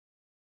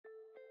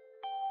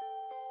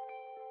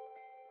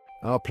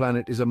Our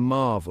planet is a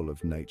marvel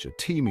of nature,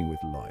 teeming with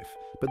life.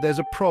 But there's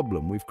a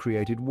problem: we've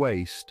created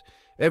waste.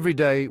 Every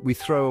day we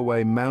throw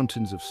away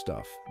mountains of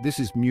stuff. This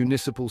is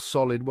Municipal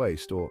Solid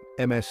Waste, or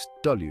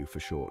MSW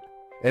for short.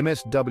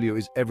 MSW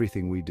is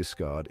everything we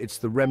discard. It's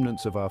the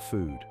remnants of our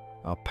food,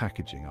 our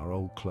packaging, our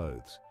old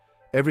clothes.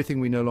 Everything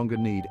we no longer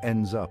need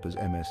ends up as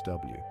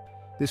MSW.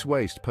 This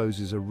waste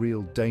poses a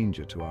real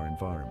danger to our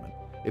environment.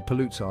 It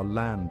pollutes our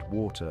land,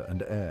 water,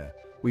 and air.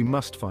 We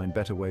must find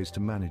better ways to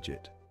manage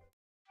it.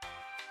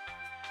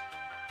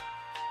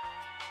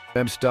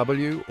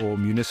 MSW, or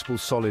Municipal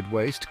Solid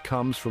Waste,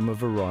 comes from a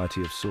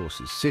variety of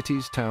sources.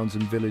 Cities, towns,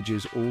 and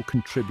villages all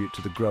contribute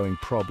to the growing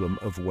problem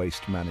of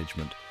waste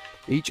management.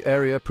 Each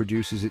area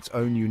produces its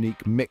own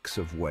unique mix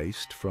of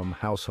waste, from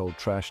household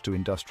trash to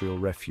industrial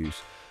refuse.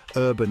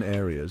 Urban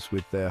areas,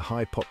 with their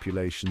high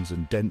populations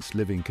and dense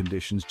living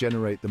conditions,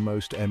 generate the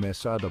most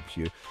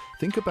MSW.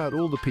 Think about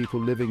all the people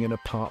living in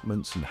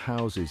apartments and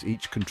houses,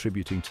 each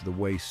contributing to the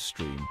waste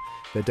stream.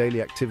 Their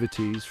daily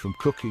activities, from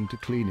cooking to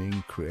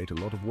cleaning, create a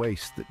lot of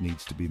waste that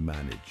needs to be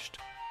managed.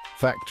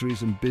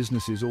 Factories and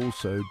businesses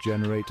also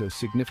generate a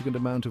significant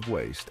amount of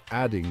waste,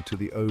 adding to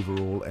the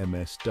overall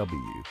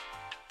MSW.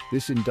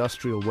 This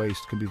industrial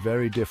waste can be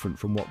very different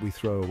from what we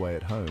throw away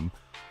at home,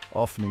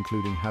 often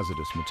including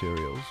hazardous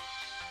materials.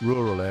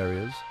 Rural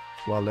areas,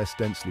 while less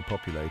densely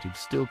populated,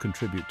 still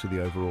contribute to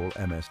the overall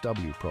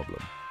MSW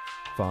problem.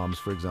 Farms,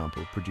 for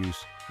example,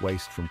 produce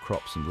waste from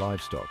crops and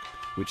livestock,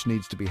 which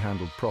needs to be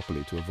handled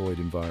properly to avoid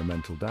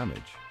environmental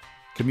damage.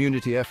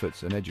 Community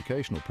efforts and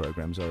educational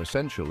programs are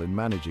essential in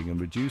managing and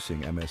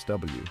reducing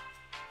MSW.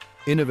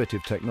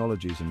 Innovative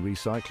technologies and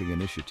recycling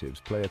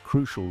initiatives play a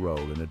crucial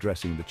role in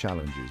addressing the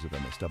challenges of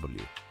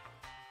MSW.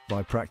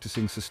 By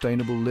practicing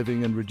sustainable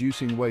living and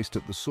reducing waste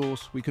at the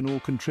source, we can all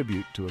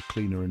contribute to a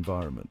cleaner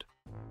environment.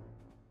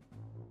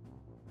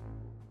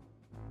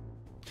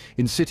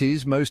 In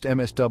cities, most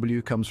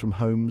MSW comes from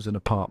homes and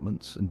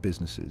apartments and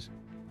businesses.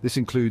 This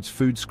includes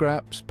food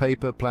scraps,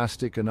 paper,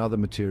 plastic, and other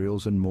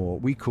materials, and more.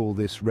 We call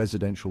this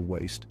residential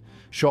waste.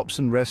 Shops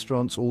and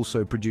restaurants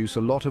also produce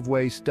a lot of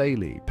waste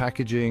daily.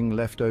 Packaging,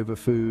 leftover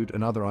food,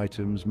 and other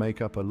items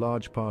make up a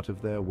large part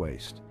of their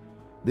waste.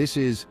 This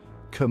is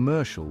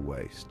commercial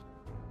waste.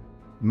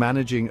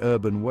 Managing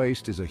urban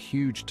waste is a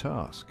huge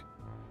task.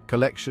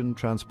 Collection,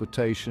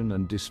 transportation,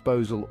 and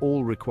disposal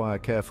all require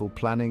careful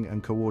planning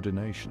and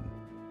coordination.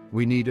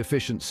 We need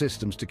efficient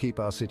systems to keep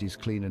our cities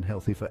clean and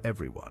healthy for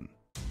everyone.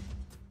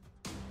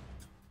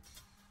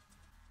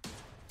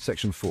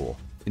 Section 4.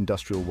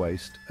 Industrial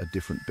waste, a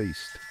different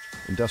beast.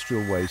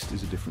 Industrial waste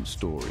is a different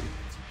story.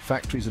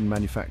 Factories and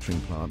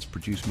manufacturing plants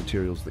produce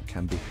materials that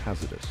can be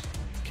hazardous.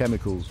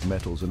 Chemicals,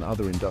 metals, and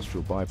other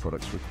industrial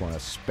byproducts require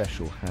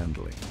special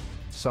handling.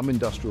 Some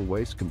industrial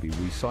waste can be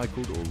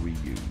recycled or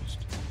reused.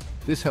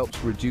 This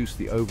helps reduce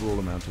the overall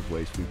amount of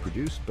waste we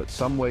produce, but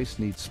some waste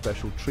needs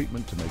special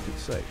treatment to make it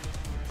safe.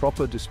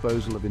 Proper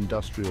disposal of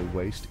industrial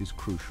waste is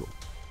crucial.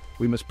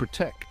 We must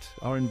protect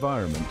our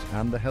environment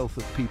and the health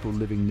of people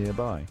living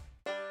nearby.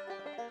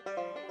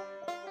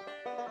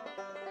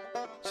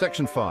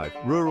 Section 5.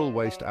 Rural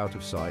waste out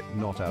of sight,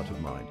 not out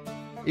of mind.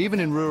 Even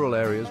in rural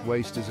areas,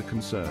 waste is a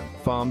concern.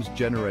 Farms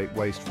generate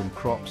waste from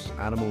crops,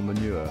 animal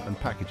manure, and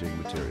packaging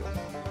materials.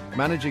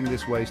 Managing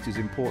this waste is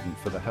important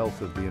for the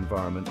health of the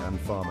environment and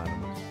farm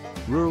animals.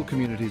 Rural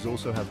communities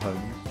also have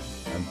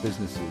homes and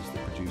businesses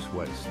that produce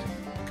waste.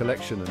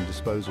 Collection and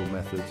disposal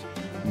methods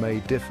may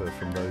differ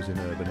from those in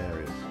urban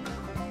areas.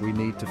 We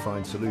need to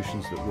find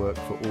solutions that work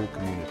for all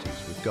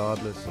communities,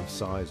 regardless of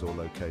size or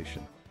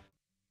location.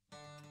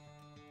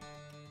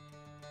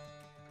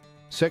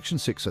 Section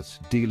 6 is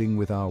dealing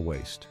with our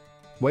waste.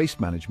 Waste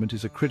management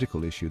is a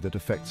critical issue that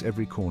affects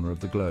every corner of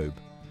the globe.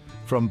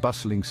 From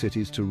bustling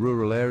cities to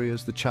rural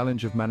areas, the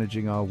challenge of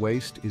managing our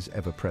waste is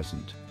ever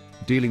present.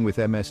 Dealing with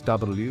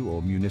MSW,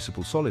 or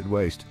Municipal Solid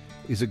Waste,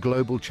 is a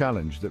global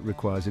challenge that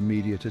requires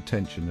immediate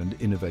attention and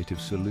innovative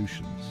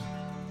solutions.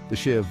 The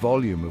sheer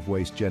volume of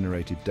waste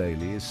generated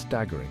daily is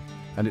staggering,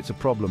 and it's a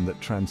problem that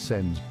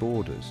transcends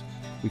borders.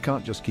 We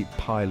can't just keep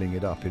piling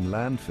it up in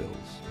landfills.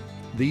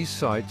 These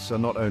sites are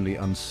not only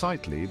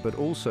unsightly, but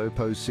also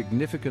pose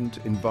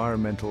significant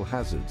environmental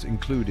hazards,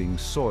 including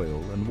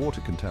soil and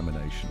water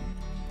contamination.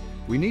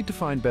 We need to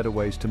find better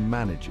ways to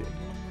manage it.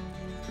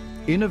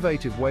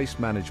 Innovative waste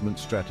management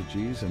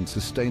strategies and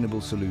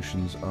sustainable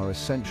solutions are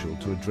essential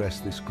to address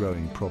this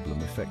growing problem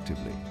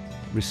effectively.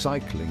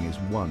 Recycling is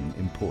one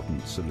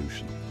important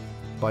solution.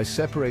 By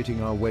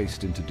separating our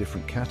waste into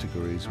different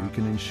categories, we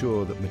can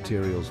ensure that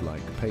materials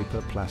like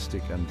paper,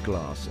 plastic, and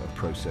glass are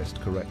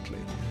processed correctly.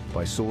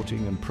 By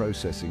sorting and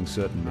processing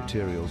certain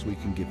materials, we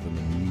can give them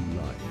a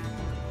new life.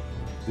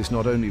 This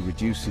not only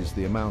reduces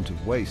the amount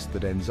of waste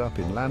that ends up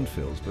in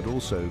landfills, but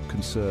also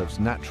conserves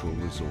natural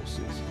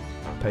resources.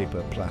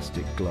 Paper,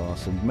 plastic,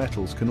 glass, and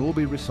metals can all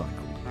be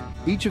recycled.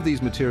 Each of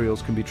these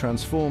materials can be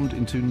transformed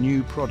into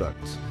new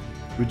products,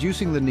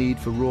 reducing the need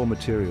for raw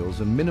materials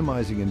and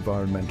minimizing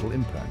environmental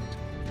impact.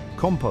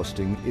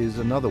 Composting is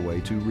another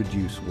way to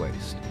reduce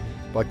waste.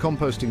 By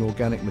composting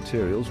organic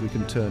materials, we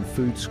can turn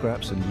food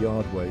scraps and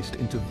yard waste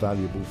into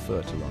valuable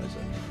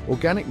fertilizer.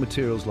 Organic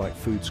materials like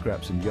food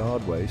scraps and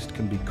yard waste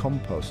can be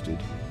composted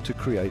to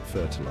create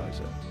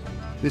fertilizer.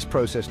 This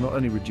process not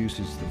only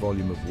reduces the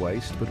volume of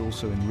waste, but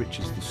also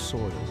enriches the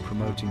soil,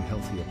 promoting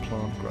healthier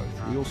plant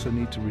growth. We also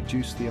need to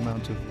reduce the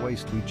amount of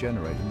waste we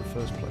generate in the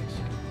first place.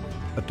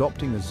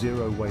 Adopting a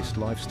zero-waste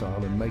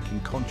lifestyle and making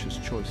conscious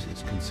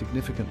choices can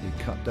significantly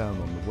cut down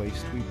on the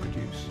waste we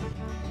produce.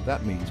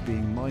 That means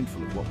being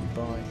mindful of what we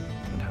buy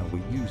and how we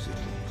use it.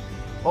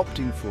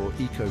 Opting for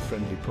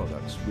eco-friendly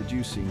products,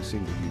 reducing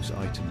single-use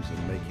items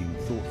and making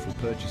thoughtful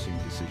purchasing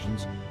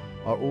decisions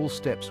are all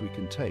steps we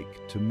can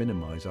take to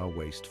minimize our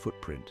waste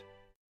footprint.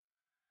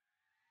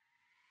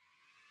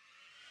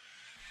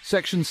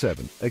 Section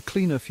 7. A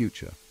cleaner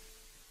future.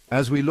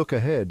 As we look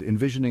ahead,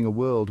 envisioning a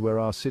world where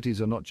our cities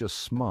are not just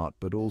smart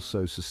but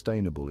also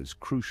sustainable is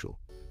crucial.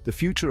 The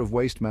future of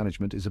waste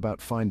management is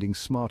about finding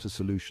smarter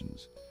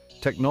solutions.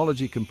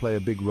 Technology can play a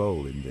big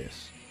role in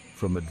this.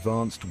 From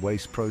advanced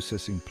waste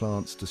processing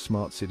plants to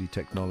smart city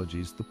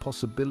technologies, the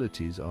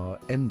possibilities are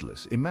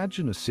endless.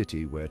 Imagine a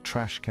city where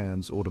trash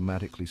cans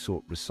automatically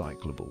sort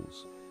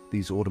recyclables.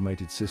 These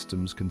automated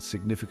systems can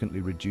significantly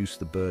reduce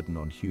the burden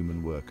on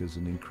human workers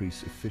and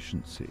increase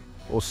efficiency.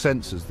 Or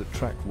sensors that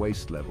track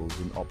waste levels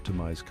and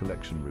optimize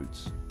collection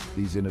routes.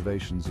 These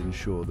innovations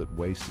ensure that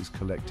waste is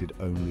collected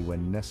only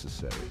when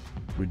necessary,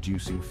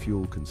 reducing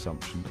fuel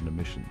consumption and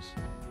emissions.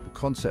 The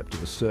concept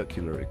of a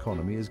circular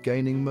economy is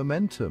gaining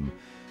momentum.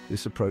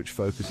 This approach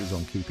focuses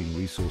on keeping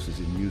resources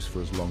in use for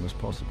as long as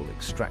possible,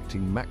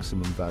 extracting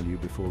maximum value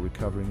before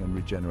recovering and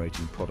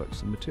regenerating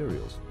products and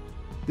materials.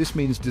 This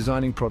means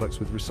designing products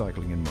with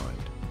recycling in mind.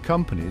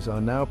 Companies are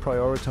now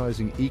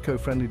prioritizing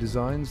eco-friendly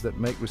designs that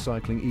make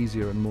recycling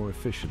easier and more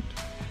efficient.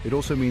 It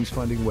also means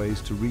finding ways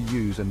to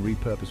reuse and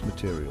repurpose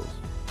materials.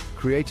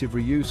 Creative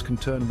reuse can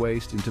turn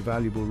waste into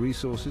valuable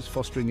resources,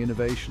 fostering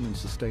innovation and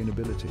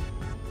sustainability.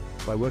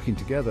 By working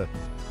together,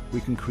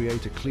 we can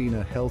create a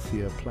cleaner,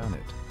 healthier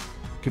planet.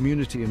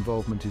 Community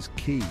involvement is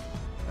key,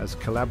 as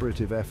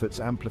collaborative efforts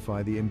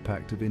amplify the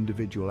impact of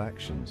individual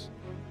actions.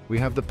 We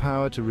have the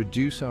power to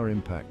reduce our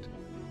impact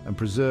and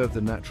preserve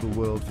the natural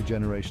world for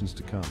generations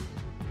to come.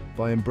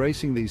 By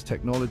embracing these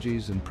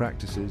technologies and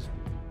practices,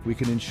 we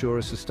can ensure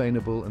a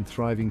sustainable and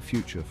thriving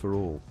future for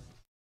all.